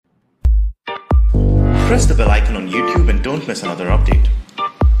Press the bell icon on YouTube and don't miss another update.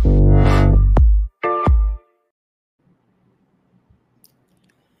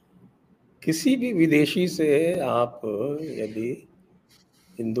 किसी भी विदेशी से आप यदि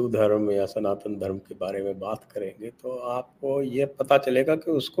हिंदू धर्म या सनातन धर्म के बारे में बात करेंगे तो आपको ये पता चलेगा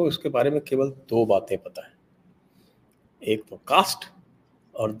कि उसको इसके बारे में केवल दो बातें पता है, एक तो कास्ट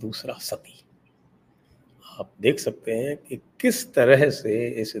और दूसरा सती। आप देख सकते हैं कि किस तरह से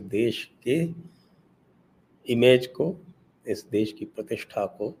इस देश के इमेज को, इस देश की प्रतिष्ठा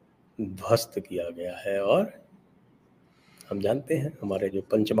को ध्वस्त किया गया है। और हम जानते हैं हमारे जो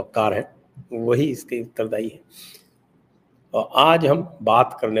पंचमक्कार हैं वही इसके उत्तरदायी है। और आज हम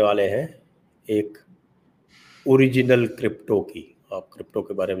बात करने वाले हैं एक ओरिजिनल क्रिप्टो की। आप क्रिप्टो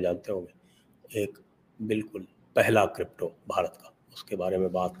के बारे में जानते होंगे, एक बिल्कुल पहला क्रिप्टो भारत का, उसके बारे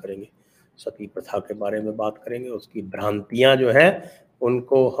में बात करेंगे। सती प्रथा के बारे में बात करेंगे, उसकी भ्रांतियां जो हैं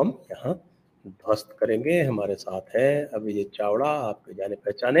उनको हम यहाँ ध्वस्त करेंगे। हमारे साथ है अभिजीत चावड़ा, आपके जाने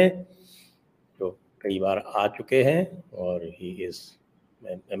पहचाने, जो कई बार आ चुके हैं, और he is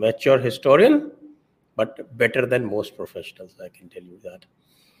a mature historian but better than most professionals, I can tell you that.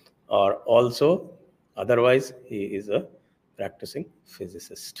 Or also otherwise he is a practicing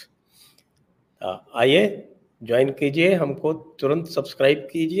physicist. आइए ज्वाइन कीजिए, हमको तुरंत सब्सक्राइब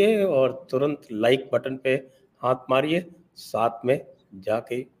कीजिए और तुरंत लाइक बटन पे हाथ मारिए। साथ में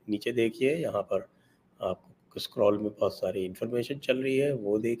जाके नीचे देखिए, यहाँ पर आपको स्क्रॉल में बहुत सारी इंफॉर्मेशन चल रही है,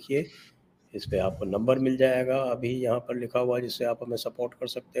 वो देखिए। इस पे आपको नंबर मिल जाएगा अभी यहाँ पर लिखा हुआ, जिससे आप हमें सपोर्ट कर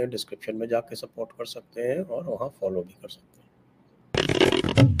सकते हैं। डिस्क्रिप्शन में जाके सपोर्ट कर सकते हैं और वहाँ फॉलो भी कर सकते हैं।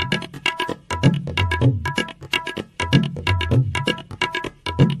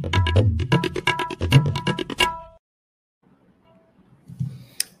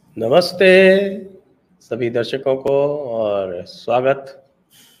 नमस्ते सभी दर्शकों को और स्वागत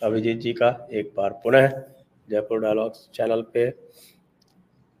अभिजीत जी का एक बार पुनः जयपुर डायलॉग्स चैनल पे।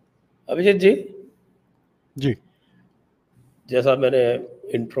 अभिजीत जी, जैसा मैंने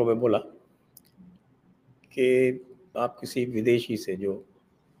इंट्रो में बोला कि आप किसी विदेशी से जो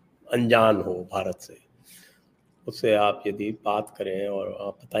अनजान हो भारत से, उससे आप यदि बात करें और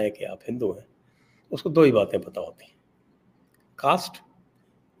आप बताएं कि आप हिंदू हैं, उसको दो ही बातें पता होती हैं, कास्ट,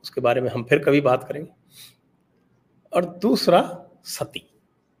 उसके बारे में हम फिर कभी बात करेंगे, और दूसरा सती।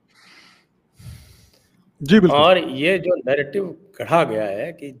 जी बिल्कुल। और ये जो नैरेटिव गढ़ा गया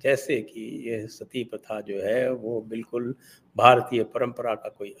है कि जैसे कि ये सती प्रथा जो है वो बिल्कुल भारतीय परंपरा का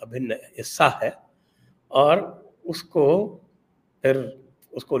कोई अभिन्न हिस्सा है, और उसको फिर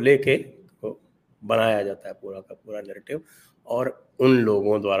उसको लेके बनाया जाता है पूरा का पूरा नैरेटिव, और उन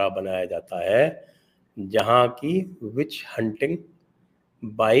लोगों द्वारा बनाया जाता है जहाँ की विच हंटिंग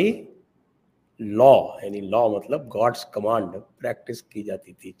बाय लॉ, यानी लॉ मतलब गॉड्स कमांड, प्रैक्टिस की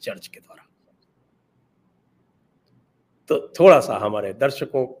जाती थी चर्च के द्वारा। तो थोड़ा सा हमारे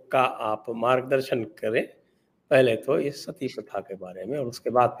दर्शकों का आप मार्गदर्शन करें, पहले तो इस सती प्रथा के बारे में, और उसके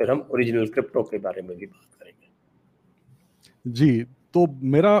बाद फिर हम ओरिजिनल क्रिप्टो के बारे में भी बात करेंगे। जी, तो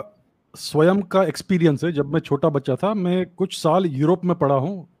मेरा स्वयं का एक्सपीरियंस है। जब मैं छोटा बच्चा था, मैं कुछ साल यूरोप में पढ़ा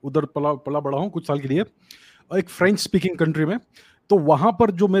हूँ, उधर पला बड़ा हूँ कुछ साल के लिए, एक फ्रेंच स्पीकिंग कंट्री में। तो वहाँ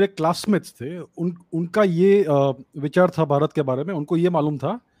पर जो मेरे क्लासमेट्स थे, उनका ये विचार था भारत के बारे में। उनको ये मालूम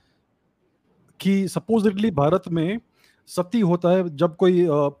था कि सपोजिटली भारत में सती होता है, जब कोई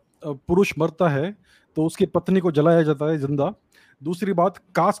पुरुष मरता है तो उसकी पत्नी को जलाया जाता है जिंदा। दूसरी बात,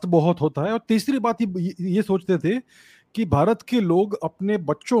 कास्ट बहुत होता है। और तीसरी बात ये सोचते थे कि भारत के लोग अपने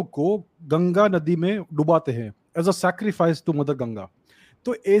बच्चों को गंगा नदी में डुबाते हैं as a sacrifice to mother Ganga.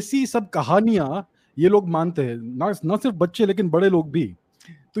 तो ऐसी सब कहानियां ये लोग मानते हैं, ना सिर्फ बच्चे लेकिन बड़े लोग भी।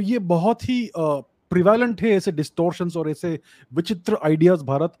 तो ये बहुत ही प्रिवेलेंट है, ऐसे डिस्टोर्शंस और ऐसे विचित्र आइडियाज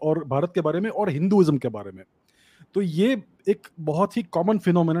भारत के बारे में और हिंदुइज्म के बारे में। तो ये एक बहुत ही कॉमन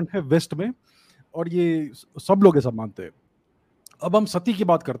फिनोमेनन है वेस्ट में, और ये सब लोग ऐसा मानते हैं। अब हम सती की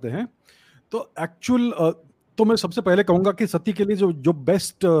बात करते हैं। तो एक्चुअल तो मैं सबसे पहले कहूंगा कि सती के लिए जो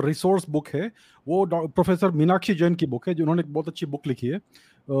बेस्ट रिसोर्स बुक है वो प्रोफेसर मीनाक्षी जैन की बुक है, जिन्होंने एक बहुत अच्छी बुक लिखी है।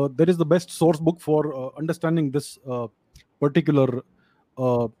 That is the best source book for understanding this particular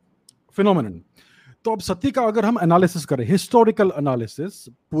phenomenon. तो अब सती का अगर हम एनालिसिस करें, हिस्टोरिकल एनालिसिस,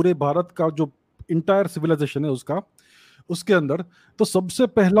 पूरे भारत का जो इंटायर सिविलाइजेशन है उसके अंदर, तो सबसे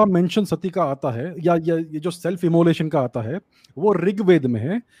पहला मेंशन सती का आता है, या ये जो सेल्फ इमोलेशन का आता है, वो ऋग्वेद में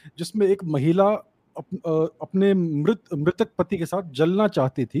है, जिसमें एक महिला अपने मृतक पति के साथ जलना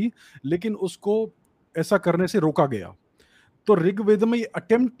चाहती थी, लेकिन उसको ऐसा करने से रोका गया। तो ऋग्वेद में ये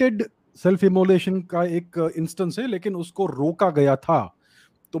अटेम्प्टेड सेल्फ इमोलेशन का एक इंस्टेंस है, लेकिन उसको रोका गया था,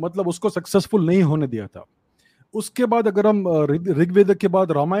 तो मतलब उसको सक्सेसफुल नहीं होने दिया था। उसके बाद अगर हम ऋग्वेद के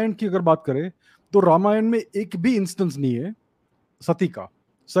बाद रामायण की अगर बात करें तो रामायण में एक भी इंस्टेंस नहीं है सती का,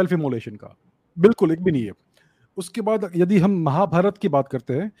 सेल्फ इमोलेशन का, बिल्कुल एक भी नहीं है। उसके बाद यदि हम महाभारत की बात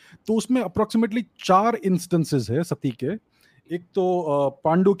करते हैं तो उसमें अप्रोक्सीमेटली 4 इंस्टेंसेस है सती के। एक तो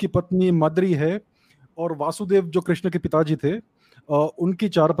पांडु की पत्नी मद्री है, और वासुदेव जो कृष्ण के पिताजी थे उनकी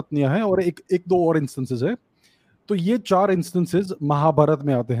 4 पत्नियां हैं, और एक एक दो और इंस्टेंसेस है। तो ये 4 इंस्टेंसेस महाभारत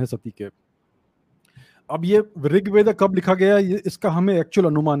में आते हैं सती के। अब ये ऋग्वेद कब लिखा गया ये इसका हमें एक्चुअल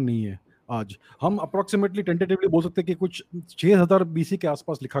अनुमान नहीं है। आज हम अप्रोक्सीमेटली टेंटेटिवली बोल सकते हैं कि कुछ 6000 बीसी के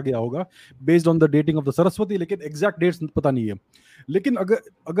आसपास लिखा गया होगा based on the dating of the Saraswati, लेकिन एग्जैक्ट डेट्स पता नहीं है। लेकिन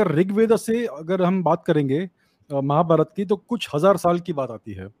अगर ऋग्वेद से अगर हम बात करेंगे महाभारत की, तो कुछ 1000 साल की बात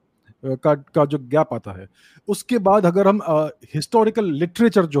आती है का जो गैप आता है। उसके बाद अगर हम हिस्टोरिकल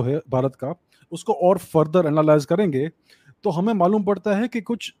लिटरेचर जो है भारत का उसको और फर्दर एनालाइज करेंगे तो हमें मालूम पड़ता है कि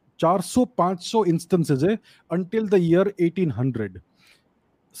कुछ 400-500 इंस्टेंसेस है अंटिल द ईयर 1800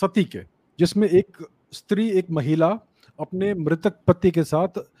 सती के, जिसमें एक स्त्री, एक महिला अपने मृतक पति के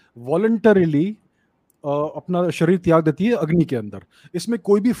साथ वॉलंटरीली अपना शरीर त्याग देती है अग्नि के अंदर। इसमें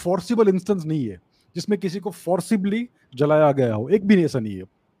कोई भी फोर्सिबल इंस्टेंस नहीं है जिसमें किसी को फोर्सिबली जलाया गया हो, एक भी ऐसा नहीं है।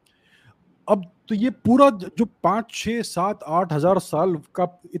 अब तो ये पूरा जो 5, 6, 7, 8 हजार साल का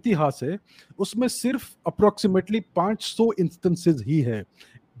इतिहास है उसमें सिर्फ अप्रोक्सीमेटली 500 इंस्टेंसेस ही है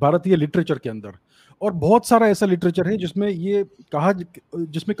भारतीय लिटरेचर के अंदर। और बहुत सारा ऐसा लिटरेचर है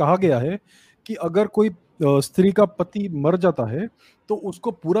जिसमें कहा गया है कि अगर कोई स्त्री का पति मर जाता है तो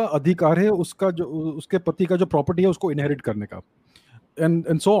उसको पूरा अधिकार है उसके पति का जो प्रॉपर्टी है उसको इनहेरिट करने का,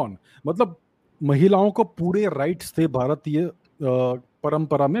 एंड सो ऑन। मतलब महिलाओं को पूरे राइट्स थे भारतीय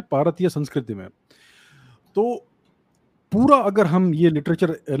परंपरा में, भारतीय संस्कृति में। तो पूरा अगर हम ये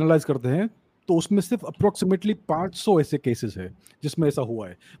लिटरेचर एनालाइज करते हैं तो उसमें सिर्फ अप्रोक्सीमेटली 500 ऐसे केसेस है जिसमें ऐसा हुआ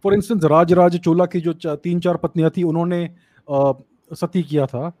है। फॉर इंस्टेंस राज चोला की जो 3-4 पत्नियां थी उन्होंने सती किया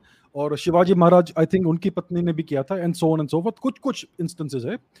था, और शिवाजी महाराज आई थिंक उनकी पत्नी ने भी किया था, and so on and so forth. कुछ इंस्टेंसेस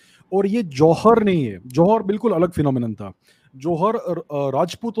है। और ये जौहर नहीं है, जौहर बिल्कुल अलग फिनोमिनन था। जौहर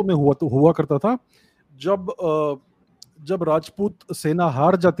राजपूतों में हुआ करता था। जब राजपूत सेना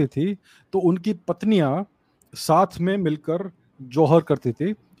हार जाती थी तो उनकी पत्नियां साथ में मिलकर जौहर करती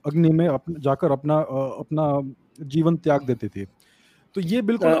थी, अग्नि में जाकर अपना जीवन त्याग देती थी। तो ये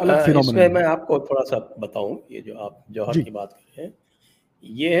बिल्कुल अलग फिनोमेनन है। इसमें मैं आपको थोड़ा सा बताऊं, ये जो आप जौहर की बात कर रहे हैं,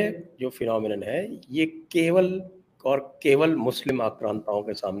 ये जो फिनोमेनन है ये केवल मुस्लिम आक्रांताओं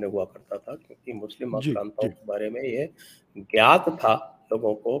के सामने हुआ करता था, क्योंकि मुस्लिम आक्रांताओं के बारे में ये ज्ञात था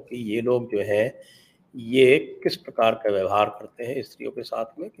लोगों को कि ये लोग जो हैं ये किस प्रकार का व्यवहार करते हैं स्त्रियों के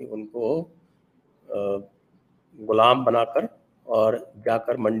साथ में, कि उनको गुलाम बनाकर और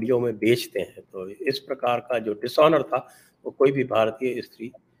जाकर मंडियों में बेचते हैं। तो इस प्रकार का जो डिसऑनर था वो कोई भी भारतीय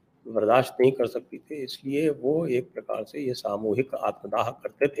स्त्री बर्दाश्त नहीं कर सकती थी, इसलिए वो एक प्रकार से ये सामूहिक आत्मदाह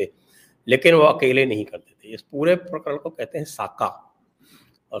करते थे, लेकिन वो अकेले नहीं करते थे। इस पूरे प्रकरण को कहते हैं साका,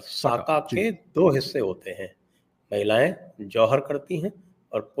 और साका के 2 हिस्से होते हैं, महिलाएं जौहर करती हैं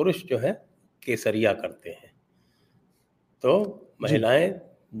और पुरुष जो है केसरिया करते हैं। तो महिलाएं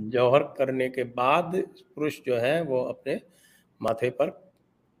जौहर करने के बाद पुरुष जो है वो अपने माथे पर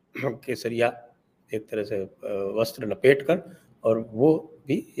केसरिया एक तरह से वस्त्र लपेट कर, और वो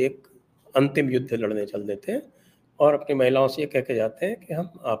भी एक अंतिम युद्ध लड़ने चल देते हैं और अपनी महिलाओं से ये कह के जाते हैं कि हम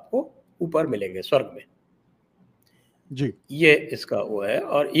आपको ऊपर मिलेंगे स्वर्ग में जी। ये इसका वो है,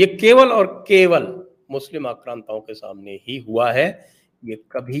 और ये केवल और केवल मुस्लिम आक्रांताओं के सामने ही हुआ है, ये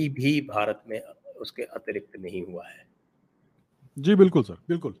कभी भी भारत में उसके अतिरिक्त नहीं हुआ है। जी बिल्कुल सर,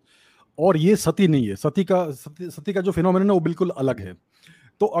 बिल्कुल। और ये सती नहीं है, सती का जो फिनोमेनन है वो बिल्कुल अलग है।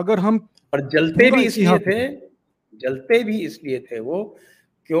 तो अगर हम और जलते भी इसलिए थे वो,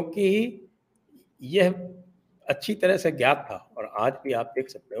 क्योंकि यह अच्छी तरह से ज्ञात था, और आज भी आप देख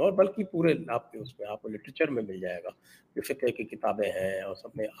सकते हैं, और बल्कि पूरे आपके उसमें आपको लिटरेचर में मिल जाएगा, जो फिक्र की किताबें हैं और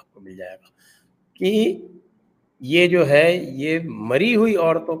सब में आपको मिल जाएगा कि ये जो है ये मरी हुई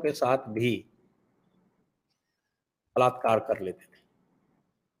औरतों के साथ भी बलात्कार कर लेते थे।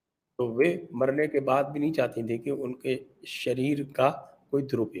 तो वे मरने के बाद भी नहीं चाहती थी कि उनके शरीर का कोई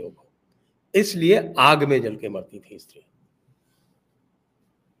दुरुपयोग हो, इसलिए आग में जल के मरती थी स्त्री।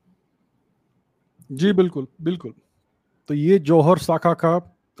 जी बिल्कुल बिल्कुल। तो ये जौहर साका का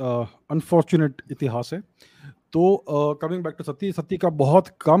अनफॉर्चुनेट इतिहास है। तो कमिंग बैक टू सती का बहुत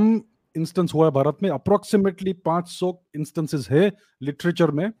कम इंस्टेंस हुआ है भारत में। अप्रोक्सीमेटली 500 इंस्टेंसेस है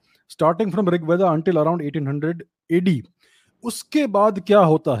लिटरेचर में, starting from Rigveda until around 1800 AD. उसके बाद क्या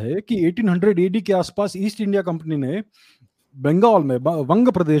होता है कि 1800 एडी के आसपास ईस्ट इंडिया कंपनी ने बंगाल में, वंग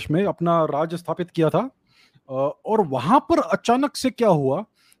प्रदेश में अपना राज्य स्थापित किया था, और वहां पर अचानक से क्या हुआ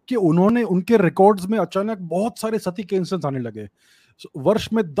कि उन्होंने उनके रिकॉर्ड्स में अचानक बहुत सारे सती के इंस्टेंस आने लगे। वर्ष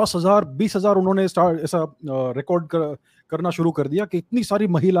में 10,000 20,000 उन्होंने ऐसा रिकॉर्ड करना शुरू कर दिया कि इतनी सारी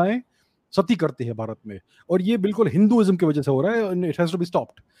महिलाएं सती करती है भारत में, और ये बिल्कुल हिंदुइज्म की वजह से हो रहा है, it has to be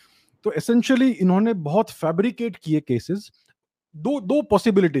stopped. तो एसेंशियली इन्होंने बहुत फैब्रिकेट किए केसेस। दो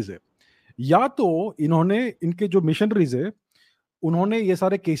पॉसिबिलिटीज है, या तो इन्होंने, इनके जो मिशनरीज है उन्होंने ये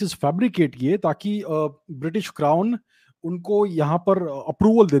सारे केसेस फैब्रिकेट किए ताकि ब्रिटिश क्राउन उनको यहाँ पर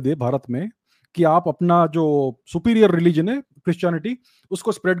अप्रूवल दे दे भारत में कि आप अपना जो सुपीरियर रिलीजन है क्रिश्चियनिटी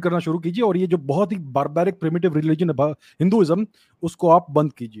उसको स्प्रेड करना शुरू कीजिए, और ये जो बहुत ही बारबैरिक प्रिमिटिव रिलीजन है हिंदुइज्म उसको आप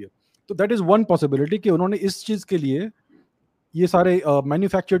बंद कीजिए। तो दैट इज वन पॉसिबिलिटी कि उन्होंने इस चीज के लिए ये सारे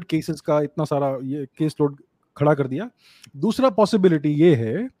मैन्युफैक्चर्ड केसेस का इतना सारा ये केस लोड खड़ा कर दिया। दूसरा पॉसिबिलिटी ये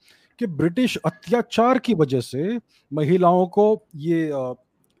है कि ब्रिटिश अत्याचार की वजह से महिलाओं को ये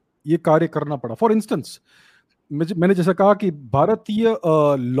कार्य करना पड़ा। फॉर इंस्टेंस, मैंने जैसा कहा कि भारतीय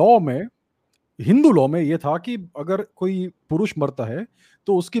लॉ में, हिंदू लॉ में ये था कि अगर कोई पुरुष मरता है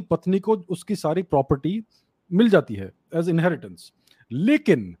तो उसकी पत्नी को उसकी सारी प्रॉपर्टी मिल जाती है एज इनहेरिटेंस।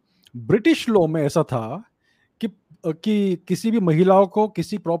 लेकिन ब्रिटिश लॉ में ऐसा था कि किसी भी महिलाओं को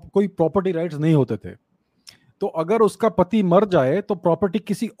कोई प्रॉपर्टी राइट्स नहीं होते थे। तो अगर उसका पति मर जाए तो प्रॉपर्टी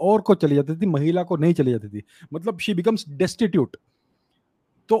किसी और को चली जाती थी, महिला को नहीं चली जाती थी, मतलब शी बिकम्स डेस्टिट्यूट।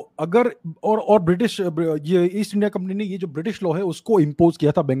 तो अगर और ब्रिटिश, ये ईस्ट इंडिया कंपनी ने ये जो ब्रिटिश लॉ है उसको इंपोज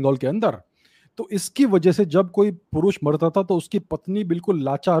किया था बंगाल के अंदर। तो इसकी वजह से जब कोई पुरुष मरता था तो उसकी पत्नी बिल्कुल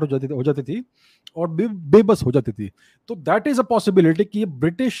लाचार हो जाती थी और बेबस हो जाती थी। तो दैट इज अ पॉसिबिलिटी कि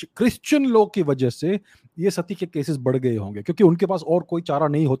ब्रिटिश क्रिश्चियन लॉ की वजह से ये सती के केसेस बढ़ गए होंगे, क्योंकि उनके पास और कोई चारा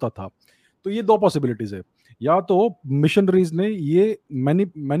नहीं होता था। तो ये दो पॉसिबिलिटीज है, या तो मिशनरीज ने ये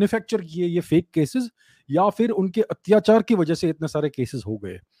मैन्युफैक्चर किए ये फेक केसेस, या फिर उनके अत्याचार की वजह से इतने सारे केसेस हो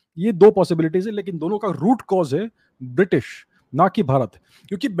गए। ये दो पॉसिबिलिटीज है, लेकिन दोनों का रूट कॉज है ब्रिटिश, ना कि भारत।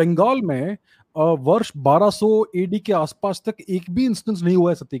 क्योंकि बंगाल में वर्ष 1200 एडी के आसपास तक एक भी इंस्टेंस नहीं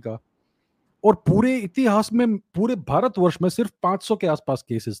हुआ है सती का, और पूरे इतिहास में, पूरे भारतवर्ष में सिर्फ 500 के आसपास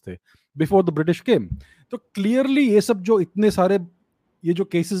केसेस थे बिफोर द ब्रिटिश केम। तो क्लियरली ये सब जो इतने सारे ये जो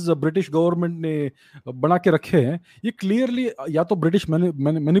केसेस ब्रिटिश गवर्नमेंट ने बना के रखे हैं, ये क्लियरली या तो ब्रिटिश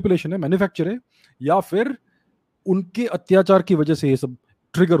मैनिपुलेशन है, मैन्युफैक्चर है, या फिर उनके अत्याचार की वजह से ये सब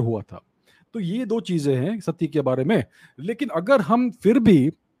ट्रिगर हुआ था। तो ये दो चीजें हैं सती के बारे में। लेकिन अगर हम फिर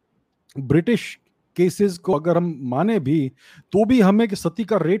भी ब्रिटिश केसेस को अगर हम माने भी, तो भी हमें सती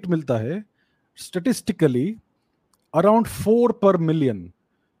का रेट मिलता है स्टेटिस्टिकली अराउंड 4 पर मिलियन,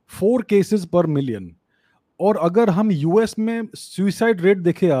 4 केसेस पर मिलियन। और अगर हम यूएस में सुसाइड रेट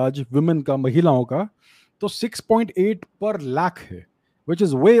देखें आज वुमेन का, महिलाओं का, तो 6.8 पर लाख है, विच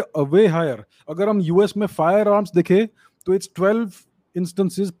इज वे हायर। अगर हम यूएस में फायर आर्म्स देखें तो इट्स 12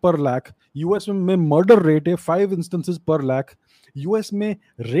 इंस्टेंसेस पर लाख। यूएस में मर्डर रेट है 5 इंस्टेंसेस पर लाख। यूएस में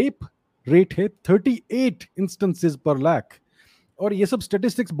रेप रेट है 38 इंस्टेंसेस पर लाख। और ये सब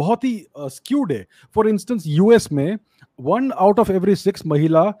स्टेटिस्टिक्स बहुत ही स्क्यूड है। फॉर इंस्टेंस यूएस में 1 out of every 6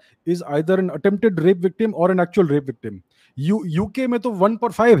 महिला is either an attempted rape victim और an actual rape victim. UK में तो 1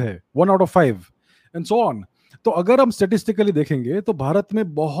 पर 5 है, 1 out of 5 and so on. तो अगर हम स्टेटिस्टिकली देखेंगे तो भारत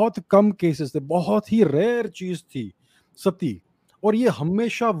में बहुत कम केसेस थे, बहुत ही रेयर चीज थी सती, और ये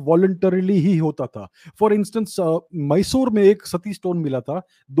हमेशा वॉलंटरीली ही होता था। फॉर इंस्टेंस मैसूर में एक सती स्टोन मिला था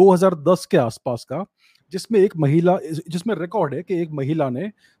 2010 के आसपास का, जिसमें एक महिला, जिसमें रिकॉर्ड है कि एक महिला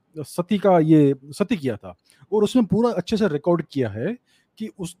ने सती किया था, और उसमें पूरा अच्छे से रिकॉर्ड किया है कि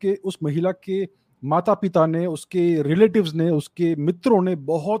उस महिला के माता पिता ने, उसके रिलेटिव्स ने, उसके मित्रों ने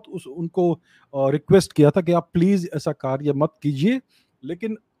बहुत उनको रिक्वेस्ट किया था कि आप प्लीज ऐसा कार्य मत कीजिए।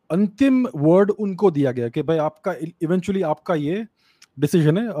 लेकिन अंतिम वर्ड उनको दिया गया कि भाई आपका इवेंचुअली आपका ये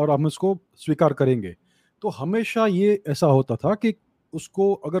डिसीजन है और हम इसको स्वीकार करेंगे। तो हमेशा ये ऐसा होता था कि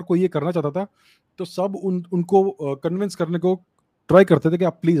उसको अगर कोई ये करना चाहता था तो सब उनको कन्विंस करने को ट्राई करते थे कि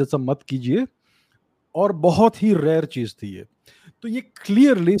आप प्लीज ऐसा मत कीजिए, और बहुत ही रेयर चीज थी ये। तो ये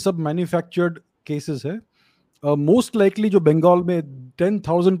क्लियरली सब मैन्युफैक्चर्ड केसेस है। मोस्ट लाइकली जो बंगाल में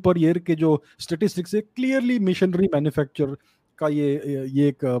 10,000 पर ईयर के जो स्टेटिस्टिक्स है, क्लियरली मिशनरी मैन्युफैक्चर का ये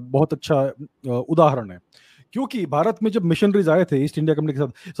एक बहुत अच्छा उदाहरण है। क्योंकि भारत में जब मिशनरीज आए थे ईस्ट इंडिया कंपनी के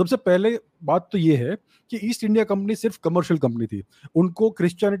साथ, सबसे पहले बात तो ये है कि ईस्ट इंडिया कंपनी सिर्फ कमर्शियल कंपनी थी, उनको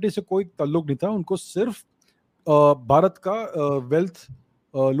क्रिश्चियनिटी से कोई ताल्लुक नहीं था, उनको सिर्फ भारत का वेल्थ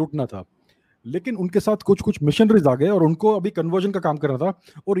लूटना था। लेकिन उनके साथ कुछ कुछ मिशनरीज आ गए और उनको अभी कन्वर्जन का काम करना था,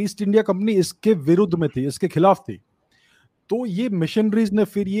 और ईस्ट इंडिया कंपनी इसके विरुद्ध में थी, इसके खिलाफ थी। तो ये मिशनरीज ने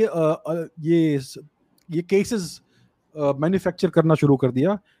फिर ये केसेस मैन्युफैक्चर करना शुरू कर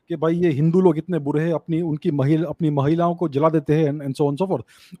दिया कि भाई ये हिंदू लोग इतने बुरे हैं, अपनी महिलाओं को जला देते हैं and so on so forth.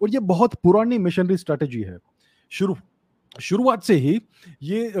 और ये बहुत पुरानी मिशनरी स्ट्रेटेजी है शुरू शुरुआत से ही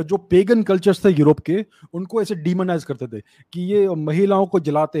ये जो पेगन कल्चर्स थे यूरोप के, उनको ऐसे डीमोनाइज करते थे कि ये महिलाओं को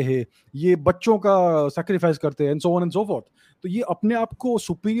जलाते हैं, ये बच्चों का सैक्रिफाइस करते हैं, and so on and so fourth. तो ये अपने आप को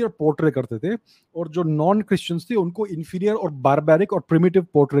सुपीरियर पोर्ट्रे करते थे, और जो नॉन क्रिश्चियंस थे उनको इंफीरियर और बारबैरिक और प्रिमिटिव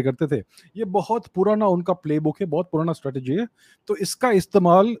पोर्ट्रे करते थे। ये बहुत पुराना उनका प्लेबुक है, बहुत पुराना स्ट्रेटेजी है। तो इसका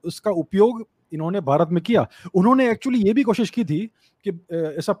इस्तेमाल, इसका उपयोग इन्होंने भारत में किया। उन्होंने एक्चुअली ये भी कोशिश की थी कि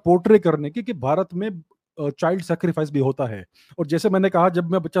ऐसा पोर्ट्रे करने की कि भारत में चाइल्ड सैक्रिफाइस भी होता है। और जैसे मैंने कहा, जब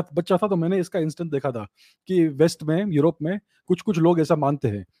मैं बच्चा बच्चा था तो मैंने इसका इंस्टेंट देखा था कि वेस्ट में, यूरोप में कुछ कुछ लोग ऐसा मानते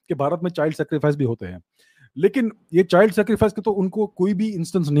हैं कि भारत में चाइल्ड सैक्रिफाइस भी होते हैं। लेकिन ये चाइल्ड सैक्रिफाइस के तो उनको कोई भी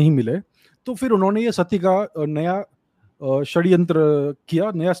इंस्टेंस नहीं मिले। तो फिर उन्होंने ये सती का नया षड्यंत्र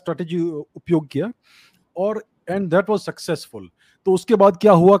किया, नया स्ट्रेटेजी उपयोग किया, और एंड दैट वाज सक्सेसफुल। तो उसके बाद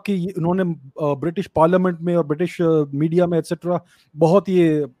क्या हुआ कि इन्होंने ब्रिटिश पार्लियामेंट में और ब्रिटिश मीडिया में एटसेट्रा बहुत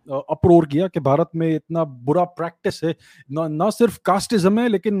ये अप्रोर किया कि भारत में इतना बुरा प्रैक्टिस है, ना सिर्फ कास्टिज्म है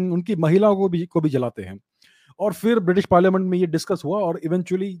लेकिन उनकी महिलाओं को भी जलाते हैं। और फिर ब्रिटिश पार्लियामेंट में ये डिस्कस हुआ, और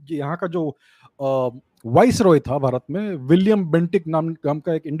इवेंचुअली यहाँ का जो वाइस रॉय था भारत में, विलियम बेंटिक नाम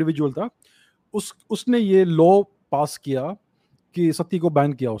का एक इंडिविजुअल था, उसने ये लॉ पास किया कि सती को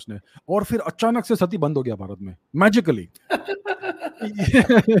बैन किया उसने। और फिर अचानक से सती बंद हो गया भारत में, मैजिकली।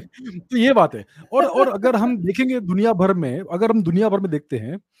 तो ये बात है। और अगर हम देखेंगे दुनिया भर में, अगर हम दुनिया भर में देखते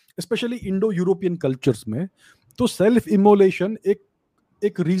हैं, स्पेशली इंडो यूरोपियन कल्चर्स में, तो सेल्फ इमोलेशन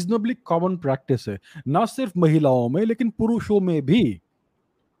एक रीजनेबली कॉमन प्रैक्टिस है, ना सिर्फ महिलाओं में लेकिन पुरुषों में भी।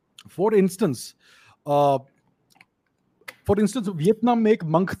 फॉर इंस्टेंस वियतनाम में एक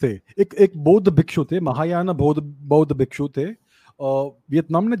मंक थे, एक बौद्ध भिक्षु थे, महायान बौद्ध भिक्षु थे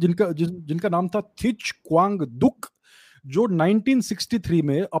वियतनाम में, जिनका नाम था थिच क्वांग दुक, जो 1963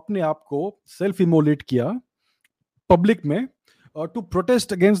 में अपने आप को सेल्फ इमोलेट किया पब्लिक में, to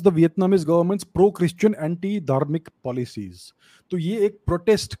protest against the Vietnamese government's pro Christian anti धार्मिक पॉलिसीज। तो ये एक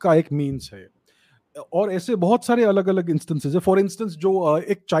प्रोटेस्ट का एक मीन्स है। और ऐसे बहुत सारे अलग अलग इंस्टेंसेस है। फॉर इंस्टेंस जो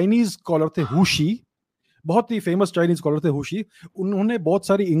एक चाइनीज स्कॉलर थे हुशी, बहुत ही फेमस चाइनीज स्कॉलर थे हुशी, उन्होंने बहुत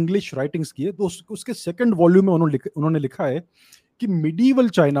सारी इंग्लिश राइटिंग्स किए। तो उसके सेकंड वॉल्यूम में उन्होंने लिखा है कि मिडीवल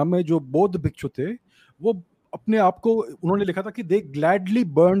चाइना में जो बौद्ध भिक्षु थे, वो अपने आप को, उन्होंने लिखा था कि दे gladly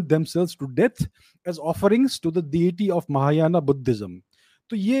burn themselves to death as offerings to the DT of Mahayana Buddhism.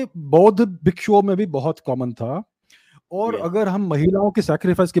 तो ये बौद्ध भिक्षुओं में भी बहुत कॉमन था। और अगर हम महिलाओं के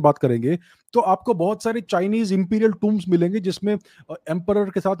सैक्रिफाइस की बात करेंगे, तो आपको बहुत सारे चाइनीज इंपीरियल टूम्स मिलेंगे जिसमें एम्परर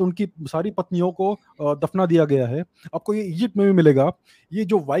के साथ उनकी सारी पत्नियों को दफना दिया गया है। आपको ये इजिप्ट में भी मिलेगा। ये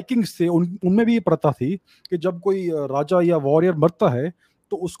जो वाइकिंग्स थे, उनमें भी ये प्रथा थी कि जब कोई राजा या वॉरियर मरता है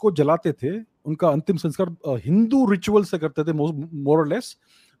तो उसको जलाते थे। उनका अंतिम संस्कार हिंदू रिचुअल से करते थे, मोर और लेस,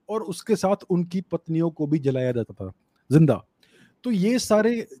 और उसके साथ उनकी पत्नियों को भी जलाया जाता था जिंदा। तो ये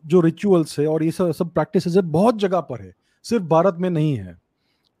सारे जो रिचुअल्स है और ये सब प्रैक्टिसेस है, बहुत जगह पर है, सिर्फ भारत में नहीं है।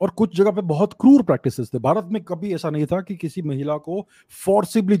 और कुछ जगह पे बहुत क्रूर प्रैक्टिसेस थे। भारत में कभी ऐसा नहीं था कि किसी महिला को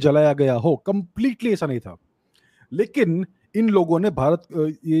फोर्सिबली जलाया गया हो, कंप्लीटली ऐसा नहीं था। लेकिन इन लोगों ने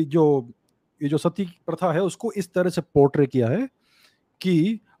ये जो सती प्रथा है उसको इस तरह से पोर्ट्रे किया है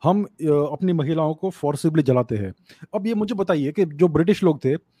कि हम अपनी महिलाओं को फोर्सिबली जलाते हैं। अब ये मुझे बताइए कि जो ब्रिटिश लोग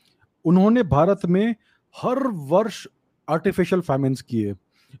थे, उन्होंने भारत में हर वर्ष आर्टिफिशियल फैमिन्स किए।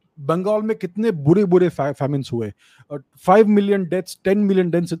 बंगाल में कितने बुरे बुरे फैमिन्स हुए, 5 million deaths, 10 million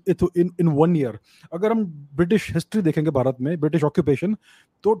deaths in 1 year. अगर हम ब्रिटिश हिस्ट्री देखेंगे भारत में, ब्रिटिश ऑक्यूपेशन,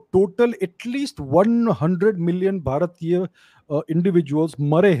 तो टोटल एटलीस्ट 100 मिलियन भारतीय इंडिविजुअल्स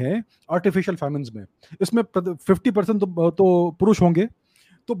मरे हैं आर्टिफिशियल फैमिन्स में। इसमें 50% तो पुरुष होंगे,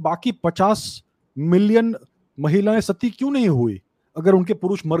 तो बाकी 50 मिलियन महिलाएं सती क्यों नहीं हुई अगर उनके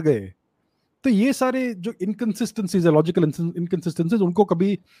पुरुष मर गए? तो ये सारे जो इनकंसिस्टेंसीज है, लॉजिकल इनकंसिस्टेंसीज, उनको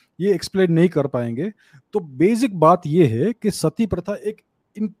कभी ये एक्सप्लेन नहीं कर पाएंगे। तो बेसिक बात ये है कि सती प्रथा एक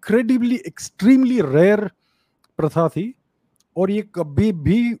इनक्रेडिबली एक्सट्रीमली रेयर प्रथा थी, और ये कभी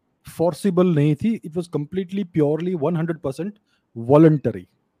भी फोर्सिबल नहीं थी। It was completely purely 100% voluntary,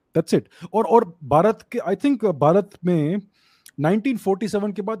 that's it. और भारत के, आई थिंक भारत में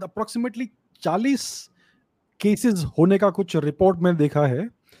 1947 के बाद अप्रोक्सीमेटली 40 केसेस होने का कुछ रिपोर्ट में देखा है।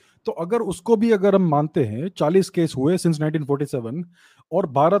 तो अगर उसको भी अगर हम मानते हैं 40 केस हुए सिंस 1947, और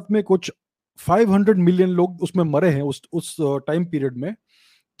भारत में कुछ 500 मिलियन लोग उसमें मरे हैं उस टाइम पीरियड में,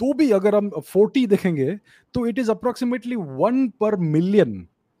 तो भी अगर हम 40 देखेंगे तो इट इज अप्रोक्सीमेटली 1 पर मिलियन।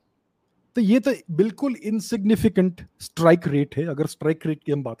 तो ये तो बिल्कुल इनसिग्निफिकेंट स्ट्राइक रेट है। अगर स्ट्राइक रेट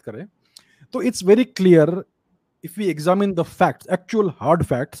की हम बात करें तो it's very clear if we examine the facts, actual hard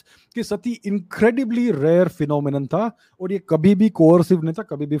facts, कि सती incredibly rare phenomenon था, और ये कभी भी coercive नहीं था,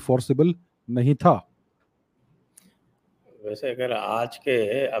 कभी भी forcible नहीं था। वैसे अगर आज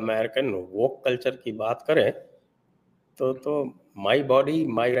के अमेरिकन वोक कल्चर की बात करें तो माई बॉडी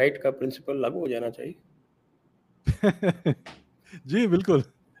माई राइट का प्रिंसिपल लागू हो जाना चाहिए। जी बिल्कुल।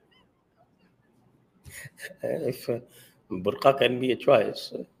 If burqa can be a choice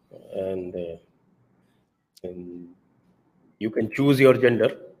and you can choose your gender,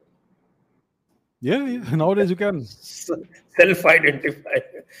 Yeah, nowadays you can. self-identify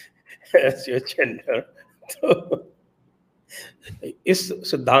as your gender, तो इस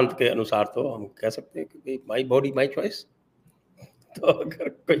सिद्धांत के अनुसार तो हम कह सकते हैं कि माई बॉडी माई चॉइस। तो अगर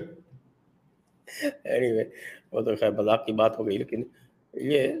कोई एनीवे वो तो खैर मजाक की बात हो गई, लेकिन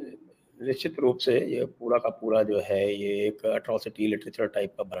ये निश्चित रूप से ये पूरा का पूरा जो है ये एक अट्रॉसिटी लिटरेचर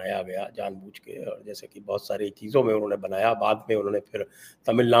टाइप का बनाया गया जानबूझ के, और जैसे कि बहुत सारी चीज़ों में उन्होंने बनाया, बाद में उन्होंने फिर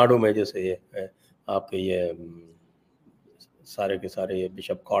तमिलनाडु में जैसे ये आपके ये सारे के सारे ये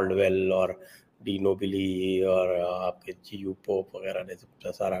बिशप कॉल्डवेल और डी नोबिली और आपके जीयू पोप वगैरह ने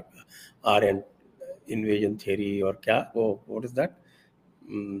सब सारा आर्यन इन्वेजन थ्योरी और क्या वो व्हाट इज दैट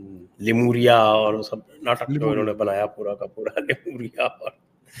लिमूरिया और वो सब नाटक जो इन्होंने बनाया पूरा का पूरा लिमूरिया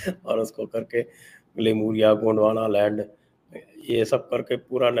और उसको करके लेमूरिया गोंडवाना लैंड ये सब करके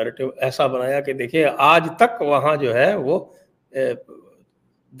पूरा नैरेटिव ऐसा बनाया कि देखिए आज तक वहाँ जो है वो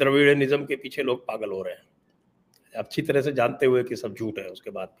द्रविड़ियनिज्म के पीछे लोग पागल हो रहे हैं, अच्छी तरह से जानते हुए कि सब झूठ है उसके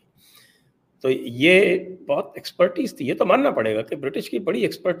बाद भी। तो ये बहुत एक्सपर्टीज थी, ये तो मानना पड़ेगा कि ब्रिटिश की बड़ी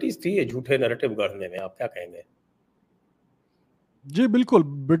एक्सपर्टीज थी ये झूठे नैरेटिव गढ़ने में। आप क्या कहेंगे? जी बिल्कुल,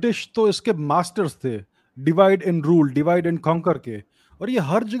 ब्रिटिश तो इसके मास्टर्स थे, divide and rule, divide and conquer के, और ये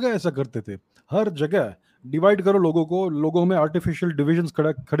हर जगह ऐसा करते थे। हर जगह डिवाइड करो लोगों को, लोगों में आर्टिफिशियल डिविजन्स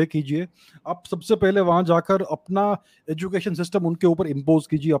खड़े कीजिए। आप सबसे पहले वहां जाकर अपना एजुकेशन सिस्टम उनके ऊपर इम्पोज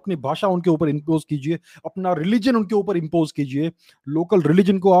कीजिए, अपनी भाषा उनके ऊपर इम्पोज कीजिए, अपना रिलीजन उनके ऊपर इम्पोज कीजिए, लोकल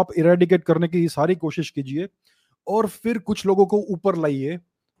रिलीजन को आप इरेडिकेट करने की सारी कोशिश कीजिए, और फिर कुछ लोगों को ऊपर लाइए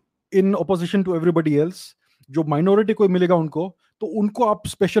in opposition to everybody else. जो माइनॉरिटी को मिलेगा उनको, तो उनको आप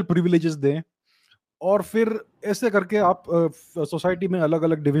स्पेशल प्रिविलेजेस दें, और फिर ऐसे करके आप सोसाइटी में अलग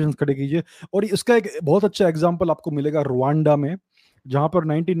अलग डिविजन्स खड़े कीजिए। और इसका एक बहुत अच्छा एग्जांपल आपको मिलेगा रुवांडा में, जहां पर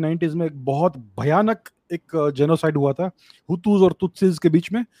 1990s में एक बहुत भयानक एक जेनोसाइड हुआ था हुतूज और तुत्सीज के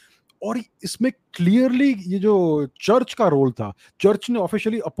बीच में। और इसमें क्लियरली ये जो चर्च का रोल था, चर्च ने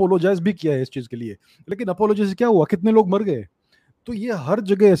ऑफिशियली अपोलोजाइज भी किया है इस चीज के लिए, लेकिन अपोलोजाइज से क्या हुआ, कितने लोग मर गए। तो ये हर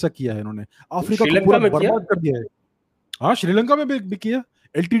जगह ऐसा किया है इन्होंने, अफ्रीका को पूरा बर्बाद कर दिया है। हाँ, श्रीलंका में भी किया।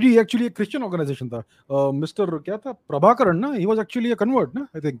 एलटीडी एक्चुअली एक क्रिश्चियन ऑर्गेनाइजेशन था, मिस्टर क्या था, प्रभाकरण ना, he was actually a convert ना,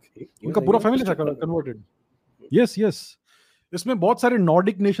 आई थिंक उनका पूरा फैमिली था कन्वर्टेड। यस यस, इसमें बहुत सारे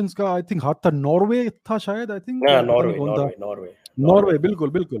नॉर्डिक नेशंस का आई थिंक हाथ था, नॉर्वे था शायद, आई थिंक नॉर्वे, बिल्कुल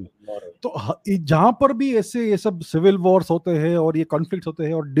बिल्कुल। तो जहां पर भी ऐसे ये सब सिविल वॉर्स होते हैं और ये कॉन्फ्लिक्ट्स होते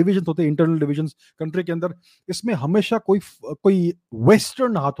हैं और डिविजन्स होते हैं, इंटरनल डिविजन्स कंट्री के अंदर, इसमें हमेशा कोई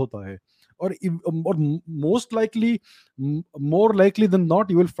वेस्टर्न हाथ होता है। और most likely, more likely than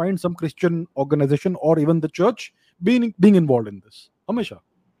not, you will find some Christian organisation और even the church being involved in this हमेशा।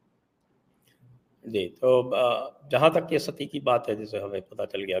 जी, तो जहाँ तक ये सती की बात है, जैसे हमें पता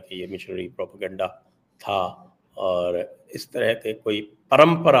चल गया कि ये मिशनरी प्रोपेगेंडा था और इस तरह के कोई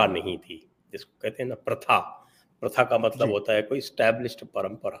परंपरा नहीं थी, जिसको कहते हैं ना प्रथा। प्रथा का मतलब होता है कोई स्टैब्लिश्ड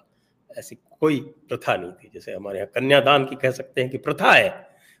परंपरा, ऐसी कोई प्रथा नहीं थी। जैसे हमारे यहाँ कन्यादान की कह सकते हैं कि प्रथा है,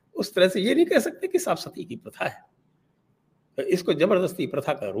 उस तरह से ये नहीं कह सकते कि साफ सती की प्रथा है। तो इसको जबरदस्ती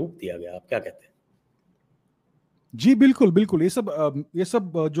प्रथा का रूप दिया गया। आप क्या कहते हैं? जी बिल्कुल बिल्कुल, ये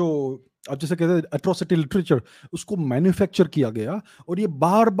सब जो आप जैसे कहते हैं एट्रोसिटी लिटरेचर, उसको मैन्युफैक्चर किया गया, और ये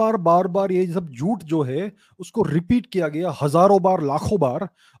बार बार ये सब झूठ जो है उसको रिपीट किया गया हजारों बार, लाखों बार,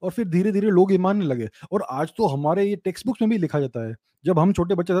 और फिर धीरे धीरे लोग ये मानने लगे। और आज तो हमारे ये टेक्स्ट बुक्स में भी लिखा जाता है। जब हम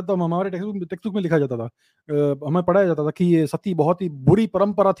छोटे बच्चे थे तो हमारे टेक्स्ट बुक में लिखा जाता था, हमें पढ़ाया जाता था कि ये सती बहुत ही बुरी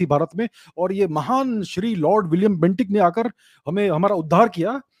परंपरा थी भारत में, और ये महान श्री लॉर्ड विलियम बेंटिक ने आकर हमें हमारा उद्धार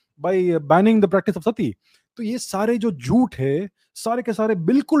किया by banning the practice of sati. तो ये सारे जो झूठ है, सारे के सारे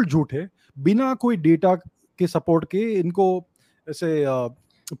बिल्कुल झूठ है, बिना कोई डेटा के सपोर्ट के इनको ऐसे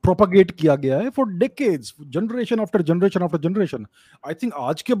प्रोपगेट किया गया है for decades, generation after generation after generation. I think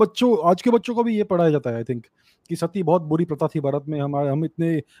आज के बच्चों को भी ये पढ़ाया जाता है, आई थिंक, कि सती बहुत बुरी प्रथा थी भारत में, हम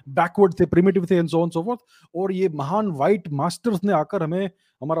इतने बैकवर्ड थे, प्रिमिटिव थे, and so on so forth, और ये महान वाइट मास्टर्स ने आकर हमें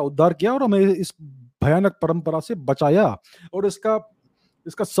हमारा उद्धार किया और हमें इस भयानक परंपरा से बचाया। और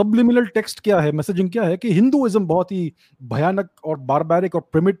इसका सबलिमिनल टेक्स्ट क्या है, मैसेजिंग क्या है, कि हिंदुइज्म बहुत ही भयानक और बारबैरिक और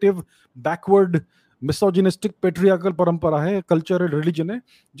प्रिमिटिव, बैकवर्ड, मिसोजिनिस्टिक, पेट्रियार्कल परंपरा है, कल्चर है, रिलीजन है,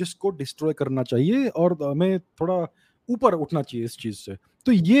 जिसको डिस्ट्रॉय करना चाहिए और हमें थोड़ा ऊपर उठना चाहिए इस चीज से।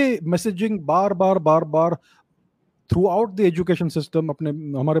 तो ये मैसेजिंग बार बार throughout the education system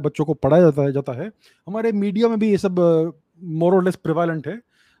हमारे बच्चों को पढ़ाया जाता है। हमारे मीडिया में भी ये सब मोर और लेस प्रिवालेंट है।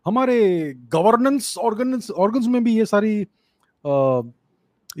 हमारे गवर्नेंस ऑर्गन्स में भी ये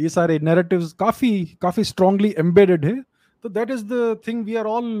सारे नैरेटिव्स काफी काफी स्ट्रांगली एम्बेडेड है. तो that is the thing we are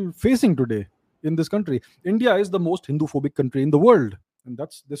all facing today in this country. India is the most Hindu-phobic country in the world, and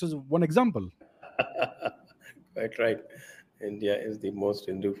this is one example. Quite right. India is the most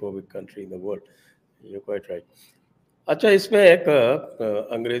Hindu-phobic country in the world. You're quite right. अच्छा, इसमें एक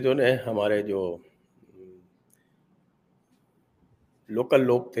अंग्रेजों ने हमारे जो local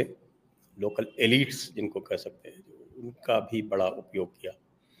लोग थे, local elites जिनको कह सकते हैं, उनका भी बड़ा उपयोग किया.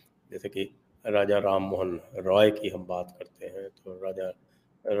 जैसे कि राजा राम मोहन रॉय की हम बात करते हैं, तो राजा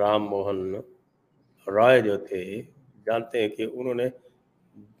राम मोहन रॉय जो थे, जानते हैं कि उन्होंने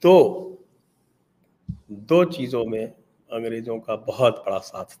दो चीज़ों में अंग्रेज़ों का बहुत बड़ा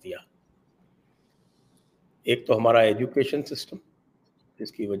साथ दिया. एक तो हमारा एजुकेशन सिस्टम,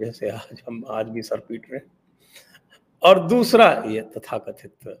 जिसकी वजह से हम आज भी सर पीट रहे हैं, और दूसरा ये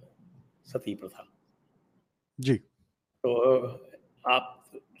तथाकथित सती प्रथा. जी. तो आप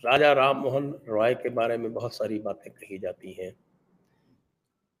राजा राम मोहन रॉय के बारे में बहुत सारी बातें कही जाती हैं.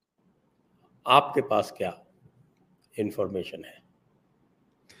 आपके पास क्या इंफॉर्मेशन है?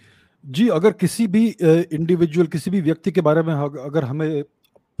 जी, अगर किसी भी इंडिविजुअल, किसी भी व्यक्ति के बारे में अगर हमें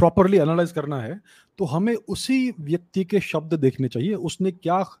प्रॉपरली एनालाइज करना है, तो हमें उसी व्यक्ति के शब्द देखने चाहिए. उसने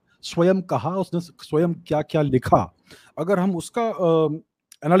क्या स्वयं कहा, उसने स्वयं क्या क्या लिखा. अगर हम उसका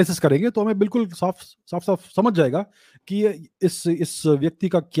एनालिसिस करेंगे तो हमें बिल्कुल साफ साफ समझ जाएगा कि इस व्यक्ति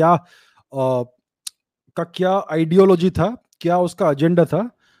का क्या आइडियोलॉजी था, क्या उसका एजेंडा था,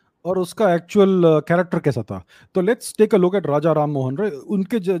 और उसका एक्चुअल कैरेक्टर कैसा था. तो let's take a look at राजा राम मोहन रॉय.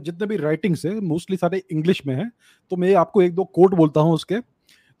 उनके जितने भी राइटिंग्स है मोस्टली सारे इंग्लिश में हैं, तो मैं आपको एक दो कोट बोलता हूं उसके.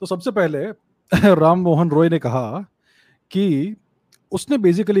 तो सबसे पहले राम मोहन रॉय ने कहा कि उसने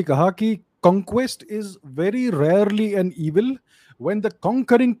बेसिकली कहा कि conquest is very rarely an evil when the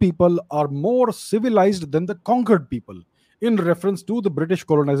conquering people are more civilized than the conquered people, in reference to the British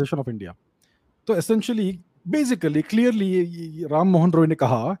colonization of India. तो essentially basically clearly Ram Mohan Roy ने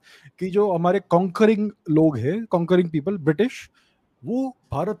कहा कि जो हमारे कॉन्करिंग लोग हैं, कॉन्करिंग पीपल ब्रिटिश, वो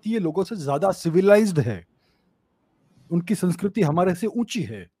भारतीय लोगों से ज्यादा सिविलाइज्ड है. उनकी संस्कृति हमारे से ऊंची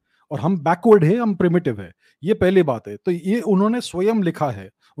है और हम बैकवर्ड है, हम प्रिमिटिव है. ये पहली बात है. तो ये उन्होंने स्वयं लिखा है,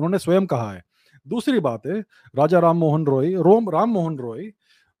 उन्होंने स्वयं कहा है. दूसरी बात है, राजा राम मोहन रॉय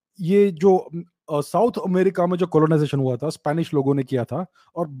ये जो साउथ अमेरिका में जो कॉलोनाइजेशन हुआ था, स्पेनिश लोगों ने किया था,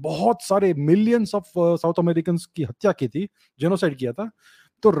 और बहुत सारे मिलियंस ऑफ साउथ अमेरिकन की हत्या की थी, जेनोसाइड किया था.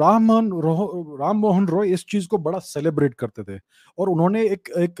 तो राम मोहन रॉय इस चीज को बड़ा सेलिब्रेट करते थे, और उन्होंने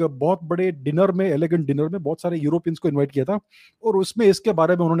एक बहुत बड़े डिनर में, एलिगेंट डिनर में, बहुत सारे यूरोपियंस को इनवाइट किया था, और उसमें इसके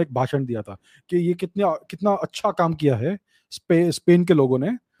बारे में उन्होंने एक भाषण दिया था कि ये कितना अच्छा काम किया है स्पेन के लोगों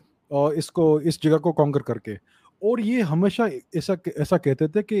ने इस जगह को कॉन्कर करके. और ये हमेशा ऐसा कहते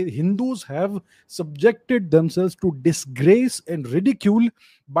थे कि Hindus have subjected themselves to disgrace and ridicule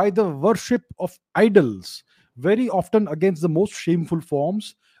by the worship of idols, very often against the most shameful forms,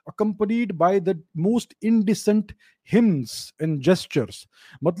 accompanied by the most indecent hymns and gestures.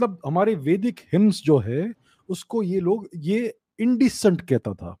 मतलब हमारे वैदिक हिम्स जो है उसको ये इंडिसेंट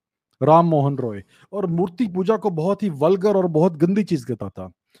कहता था राम मोहन रॉय, और मूर्ति पूजा को बहुत ही वल्गर और बहुत गंदी चीज कहता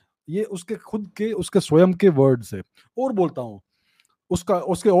था. ये उसके स्वयं के वर्ड्स है. और बोलता हूँ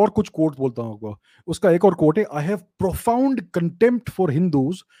उसके और कुछ कोट बोलता हूँ आपको. उसका एक और कोट है, I have profound contempt for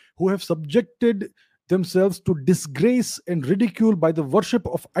Hindus who have subjected themselves to disgrace and ridicule by the worship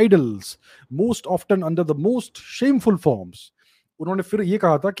of idols, most often under the most shameful forms. उन्होंने फिर ये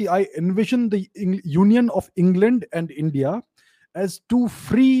कहा था कि I envision the union of England and India as two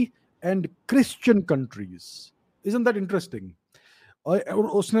free and Christian countries. Isn't that interesting?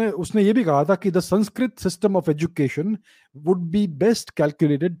 और उसने ये भी कहा था कि the Sanskrit system of education would be best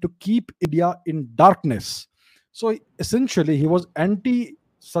calculated to keep India in darkness. So essentially he was anti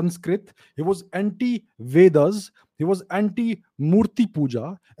Sanskrit, he was anti-Vedas, he was anti-Murti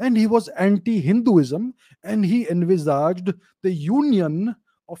Puja, and he was anti-Hinduism, and he envisaged the union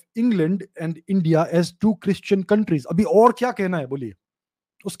of England and India as two Christian countries. अभी और क्या कहना है बोलिए,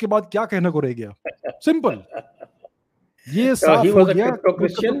 उसके बाद क्या कहने को रह गया? सिंपल, ये साफ हो गया.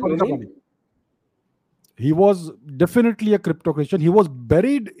 He was definitely a crypto Christian. He was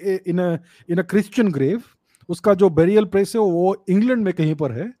buried in a Christian grave. उसका जो बेरियल प्लेस है वो इंग्लैंड में कहीं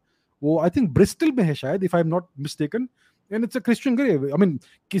पर है, वो आई थिंक ब्रिस्टल में है शायद, if I am not mistaken, and it's a Christian grave. I mean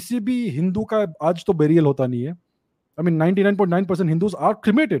किसी भी हिंदू का आज तो बेरियल होता नहीं है. I mean 99.9% Hindus are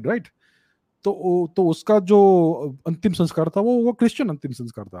cremated, right? तो उसका जो अंतिम संस्कार था वो क्रिश्चियन अंतिम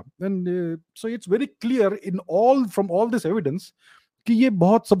संस्कार था. And so it's very clear in all from all this evidence कि ये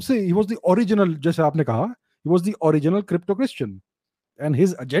बहुत सबसे, ही वाज द ओरिजिनल, जैसे आपने कहा, he was the original crypto Christian. and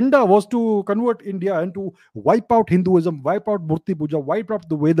his agenda was to convert India and to wipe out Hinduism, wipe out Murti Puja, wipe out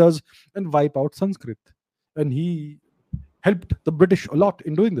the Vedas, and wipe out Sanskrit. And he helped the British a lot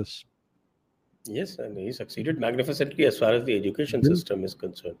in doing this. Yes, and he succeeded magnificently as far as the education system is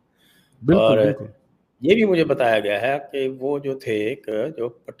concerned. बिल्कुल और बिल्कुल ये भी मुझे बताया गया है कि वो जो थे एक जो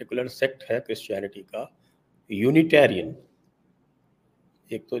पर्टिकुलर सेक्ट है क्रिश्चियनिटी का, यूनिटेरियन,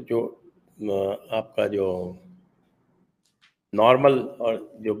 एक तो जो आपका जो नॉर्मल और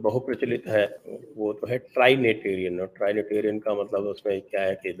जो बहुप्रचलित है वो तो है ट्राइनेटेरियन, और ट्राइनेटेरियन का मतलब उसमें क्या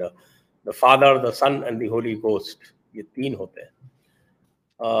है कि the father, the sun and the Holi ghost, ये तीन होते हैं।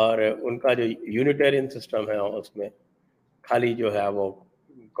 और उनका जो यूनिटेरियन सिस्टम है उसमें खाली जो है वो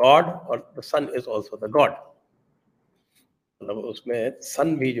गॉड और the sun is also the God, मतलब उसमें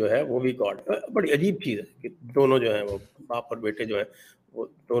सन भी जो है वो भी गॉड। बड़ी अजीब चीज़ है कि दोनों जो हैं वो बाप और बेटे जो हैं वो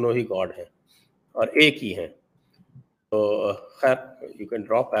दोनों ही गॉड हैं और एक ही हैं। तो खैर यू कैन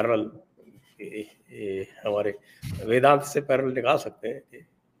ड्रॉ पैरेलल, हमारे वेदांत से पैरेलल निकाल सकते हैं कि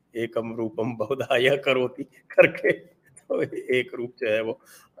एकम रूपम बहुधा यह करोति करके, तो एक रूप जो है वो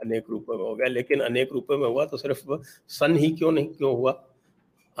अनेक रूपों में हो गया। लेकिन अनेक रूपों में हुआ तो सिर्फ सन ही क्यों हुआ,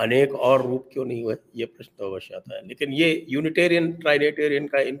 अनेक और रूप क्यों नहीं हुए, ये प्रश्न तो अवश्य आता है। लेकिन ये यूनिटेरियन ट्राइनेटेरियन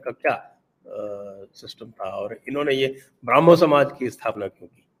का इनका क्या सिस्टम था, और इन्होंने ये ब्राह्मो समाज की स्थापना क्यों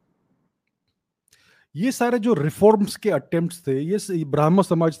की? ये सारे जो रिफॉर्म्स के अटेम्प्ट्स थे, ये ब्राह्मण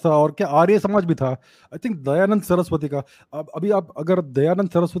समाज था और क्या आर्य समाज भी था। आई थिंक दयानंद सरस्वती का, अब अभी आप अगर दयानंद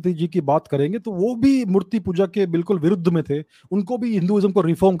सरस्वती जी की बात करेंगे तो वो भी मूर्ति पूजा के बिल्कुल विरुद्ध में थे, उनको भी हिंदुइज्म को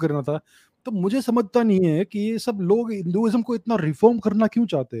रिफॉर्म करना था। तो मुझे समझता नहीं है कि ये सब लोग हिंदुइज्म को इतना रिफॉर्म करना क्यों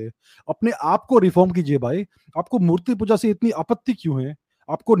चाहते हैं। अपने आप को रिफॉर्म कीजिए भाई, आपको मूर्ति पूजा से इतनी आपत्ति क्यों है?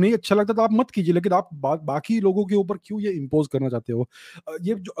 आपको नहीं अच्छा लगता तो आप मत कीजिए, लेकिन आप बाकी लोगों के ऊपर क्यों ये इम्पोज करना चाहते हो?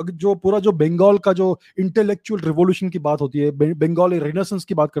 ये जो पूरा जो बंगाल का जो इंटेलेक्चुअल रिवॉल्यूशन की बात होती है, बंगाली रेनेसेंस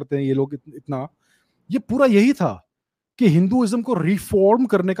की बात करते हैं ये लोग इतना, ये पूरा यही था कि हिंदुइज्म को रिफॉर्म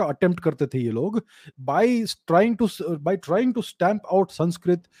करने का अटेम्प्ट करते थे ये लोग, bye trying to stamp out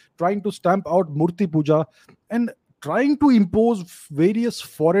Sanskrit, trying to stamp out Murthy Puja, and trying to impose various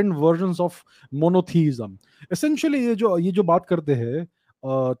foreign versions of monotheism. Essentially ये जो बात करते हैं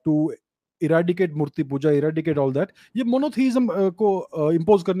to eradicate Murthy Puja, eradicate all that, ये monotheism को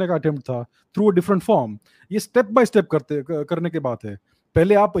impose करने का attempt था through a different form। ये step by step करने के बात है।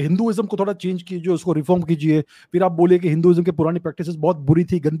 पहले आप हिंदुइज्म को थोड़ा चेंज कीजिए, उसको रिफॉर्म कीजिए, फिर आप बोले कि हिंदुइज्म की पुरानी प्रैक्टिसेस बहुत बुरी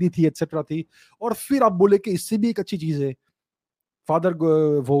थी, गंदी थी, एटसेट्रा थी, और फिर आप बोले कि इससे भी एक अच्छी चीज है फादर,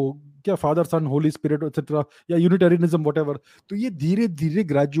 वो क्या फादर सन होली स्पिरिट एटसेट्रा, या यूनिटेरियनिज्म व्हाटएवर। तो ये धीरे धीरे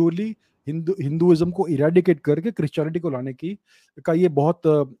ग्रेजुअली हिंदुइज्म को इरेडिकेट करके क्रिश्चियनिटी को लाने की का ये बहुत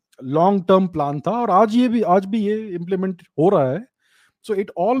लॉन्ग टर्म प्लान था, और आज भी ये इम्प्लीमेंट हो रहा है। So it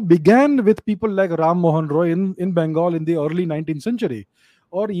all began with people like Ram Mohan Roy in Bengal in the early 19th century.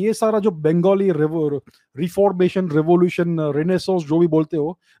 और ये सारा जो बंगाली रिफॉर्मेशन, रेवोल्यूशन, रेनेसांस जो भी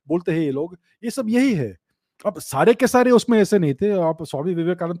बोलते हैं ये लोग, ये सब यही है। अब सारे के सारे उसमें ऐसे नहीं थे। आप स्वामी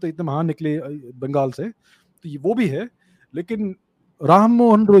विवेकानंद तो इतने महान निकले बंगाल से, तो वो भी है, लेकिन राम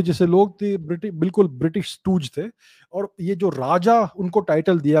मोहन रॉय जैसे लोग थे बिल्कुल ब्रिटिश स्टूज थे। और ये जो राजा उनको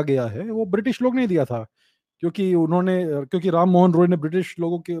टाइटल दिया गया है वो ब्रिटिश लोग ने दिया था, क्योंकि राम मोहन रॉय ने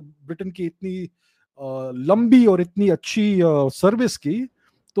ब्रिटेन की इतनी लंबी और इतनी अच्छी सर्विस की,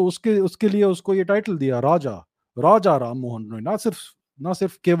 तो उसके लिए उसको ये टाइटल दिया, राजा राम मोहन रॉय, ना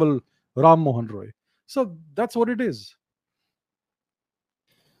सिर्फ केवल Ram Mohan Roy. So that's what it is.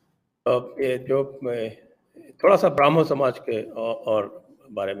 ये जो थोड़ा सा ब्राह्मण समाज के और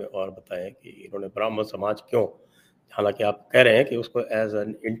बारे में और बताएं कि इन्होंने ब्राह्मण समाज क्यों, हालांकि आप कह रहे हैं कि उसको as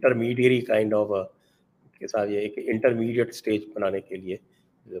an intermediary kind of के साथ, ये एक इंटरमीडिएट स्टेज बनाने के लिए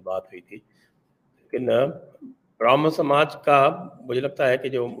जो बात हुई थी, लेकिन ब्राह्मण समाज का मुझे लगता है कि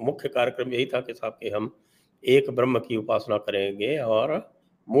जो मुख्य कार्यक्रम यही था कि साहब कि हम एक ब्रह्म की उपासना करेंगे और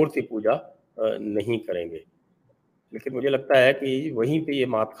मूर्ति पूजा नहीं करेंगे। लेकिन मुझे लगता है कि वहीं पे ये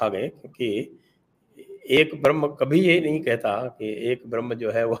मात खा गए, क्योंकि एक ब्रह्म कभी ये नहीं कहता कि एक ब्रह्म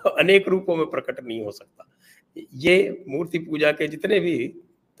जो है वो अनेक रूपों में प्रकट नहीं हो सकता। ये मूर्ति पूजा के जितने भी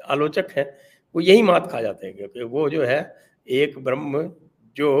आलोचक हैं वो यही मात खा जाते हैं, क्योंकि वो जो है एक ब्रह्म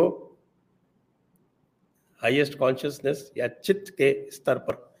जो हाईएस्ट कॉन्शियसनेस या चित्त के स्तर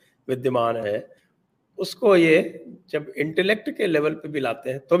पर विद्यमान है, उसको ये जब इंटेलेक्ट के लेवल पे भी लाते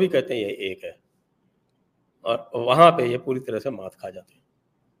हैं तो भी कहते हैं ये एक है, और वहां पे ये पूरी तरह से मात खा जाते हैं।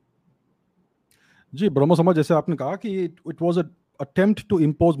 जी, ब्रह्म समाज जैसे आपने कहा कि it was a attempt to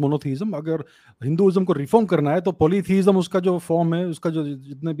impose monotheism. अगर हिंदुइज्म को रिफॉर्म करना है तो पॉलीथीज्म उसका जो फॉर्म है, उसका जो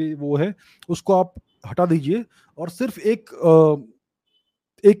जितने भी वो है, उसको आप हटा दीजिए और सिर्फ एक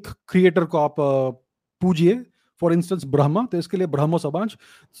क्रिएटर को आप पूजिए। फॉर इंस्टेंस ब्रह्मा, तो इसके लिए ब्रह्मो समाज,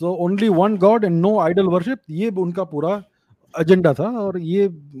 so only one God and no idol worship, ये उनका पूरा एजेंडा था। और ये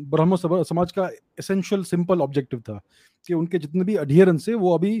ब्रह्मो समाज का एसेंशियल सिंपल ऑब्जेक्टिव था कि उनके जितने भी अडियरेंस है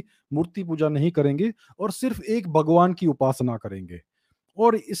वो अभी मूर्ति पूजा नहीं करेंगे और सिर्फ एक भगवान की उपासना करेंगे।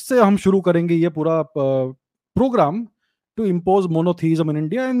 और इससे हम शुरू करेंगे ये पूरा program to impose monotheism in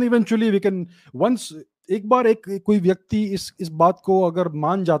India, and eventually we can once, एक बार एक कोई व्यक्ति इस बात को अगर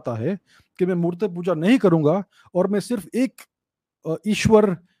मान जाता है कि मैं मूर्ति पूजा नहीं करूंगा और मैं सिर्फ एक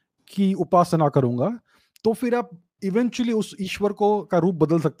ईश्वर की उपासना करूंगा, तो फिर आप इवेंचुअली उस ईश्वर को का रूप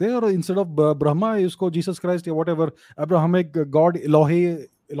बदल सकते हैं और इंस्टेड ऑफ ब्रह्मा इसको जीसस क्राइस्ट या whatever Abrahamic God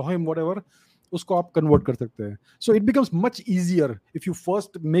Elohim whatever, उसको आप कन्वर्ट कर सकते हैं। So it becomes much easier if you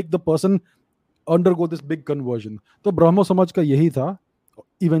first make the person undergo this big conversion. तो ब्रह्मो समाज का यही था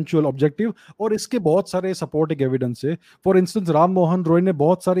इवेंचुअल ऑब्जेक्टिव, और इसके बहुत सारे सपोर्टिंग एविडेंस है। फॉर इंस्टेंस राम मोहन रॉय ने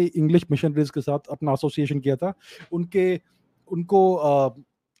बहुत सारे इंग्लिश मिशनरीज के साथ अपना एसोसिएशन किया था, उनको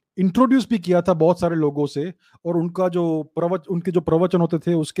इंट्रोड्यूस भी किया था बहुत सारे लोगों से, और उनके जो प्रवचन होते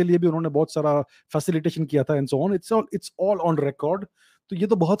थे उसके लिए भी उन्होंने बहुत सारा फैसिलिटेशन किया था and so on. It's all on record. तो ये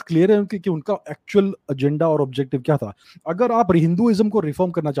तो बहुत क्लियर है कि उनका एक्चुअल एजेंडा और ऑब्जेक्टिव क्या था। अगर आप हिंदुइज्म को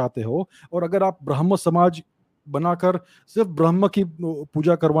रिफॉर्म करना चाहते हो और अगर आप ब्रह्म समाज बनाकर सिर्फ ब्रह्म की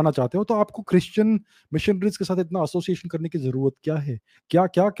पूजा करवाना चाहते हो, तो आपको क्रिश्चियन मिशनरीज के साथ इतना एसोसिएशन करने की जरूरत क्या है? क्या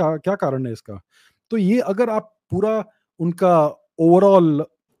क्या क्या क्या कारण है इसका? तो ये अगर आप पूरा उनका ओवरऑल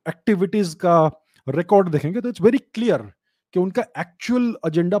एक्टिविटीज का रिकॉर्ड देखेंगे तो इट्स वेरी क्लियर कि उनका एक्चुअल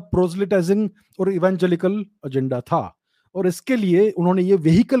एजेंडा प्रोजलिटाइजिंग और इवेंजेलिकल एजेंडा था। और इसके लिए उन्होंने ये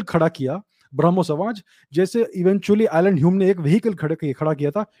व्हीकल खड़ा किया ब्रह्मो समाज, जैसे इवेंचुअली एलन ह्यूम ने एक व्हीकल खड़ा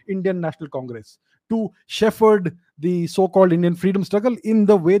किया था Indian National Congress to shepherd the so called Indian freedom struggle in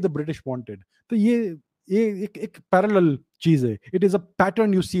the way the British wanted. तो ये एक पैरेलल चीज है। It is a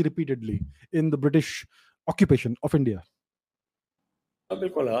pattern you see repeatedly in the British occupation of India.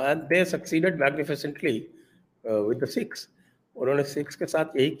 बिल्कुल, and they succeeded magnificently with the Sikhs. उन्होंने सिक्स के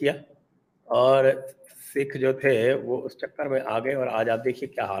साथ यही किया, और सिख जो थे वो उस चक्कर में आ गए, और आज आप देखिए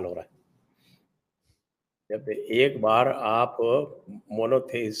क्या हाल हो रहा है। जब एक बार आप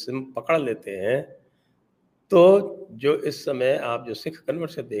मोनोथेइज्म पकड़ लेते हैं, तो जो इस समय आप जो सिख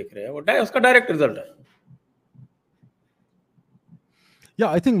कन्वर्शन देख रहे हैं वो उसका डायरेक्ट रिजल्ट है। या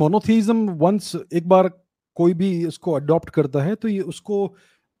आई थिंक मोनोथीज्म वंस एक बार कोई भी इसको अडॉप्ट करता है तो ये उसको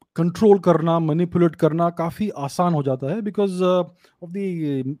कंट्रोल करना, मैनिपुलेट करना काफी आसान हो जाता है, because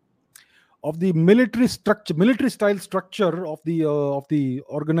of the military style structure of the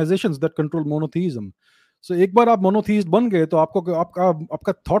organizations that control monotheism. So एक बार आप मोनोथीइस्ट बन गए तो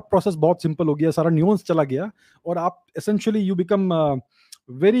आपका थॉट प्रोसेस बहुत सिंपल हो गया, सारा न्यूएंस चला गया, और आप essentially you become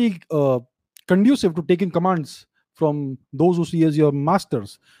very conducive to taking commands from those who see as your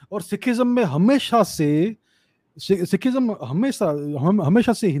masters. और सिखिज्म में हमेशा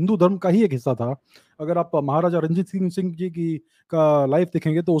से हिंदू धर्म का ही एक हिस्सा था। अगर आप महाराजा रणजीत सिंह जी की का लाइफ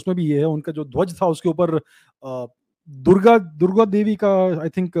देखेंगे तो उसमें भी ये है, उनका जो ध्वज था उसके ऊपर दुर्गा देवी का आई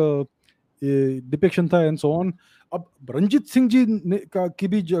थिंक डिपिक्शन था एंड सो ऑन। अब रणजीत सिंह जी ने का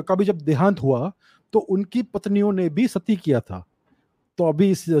भी जब देहांत हुआ तो उनकी पत्नियों ने भी सती किया था। तो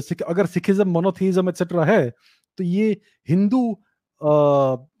अभी अगर सिखिज्म, मोनोथीइज्म एटसेट्रा है, तो ये हिंदू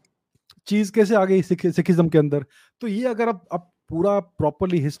चीज कैसे आ गई सिखिज्म के अंदर? तो ये अगर आप पूरा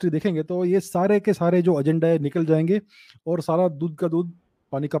प्रॉपरली हिस्ट्री देखेंगे तो ये सारे के सारे जो एजेंडा है निकल जाएंगे, और सारा दूध का दूध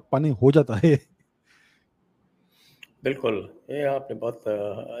पानी का पानी हो जाता है। बिल्कुल, ये आपने बहुत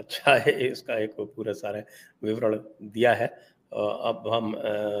अच्छा है इसका एक पूरा सारा विवरण दिया है। अब हम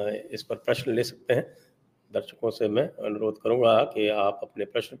इस पर प्रश्न ले सकते हैं। दर्शकों से मैं अनुरोध करूंगा कि आप अपने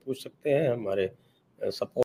प्रश्न पूछ सकते हैं। हमारे सपोर्ट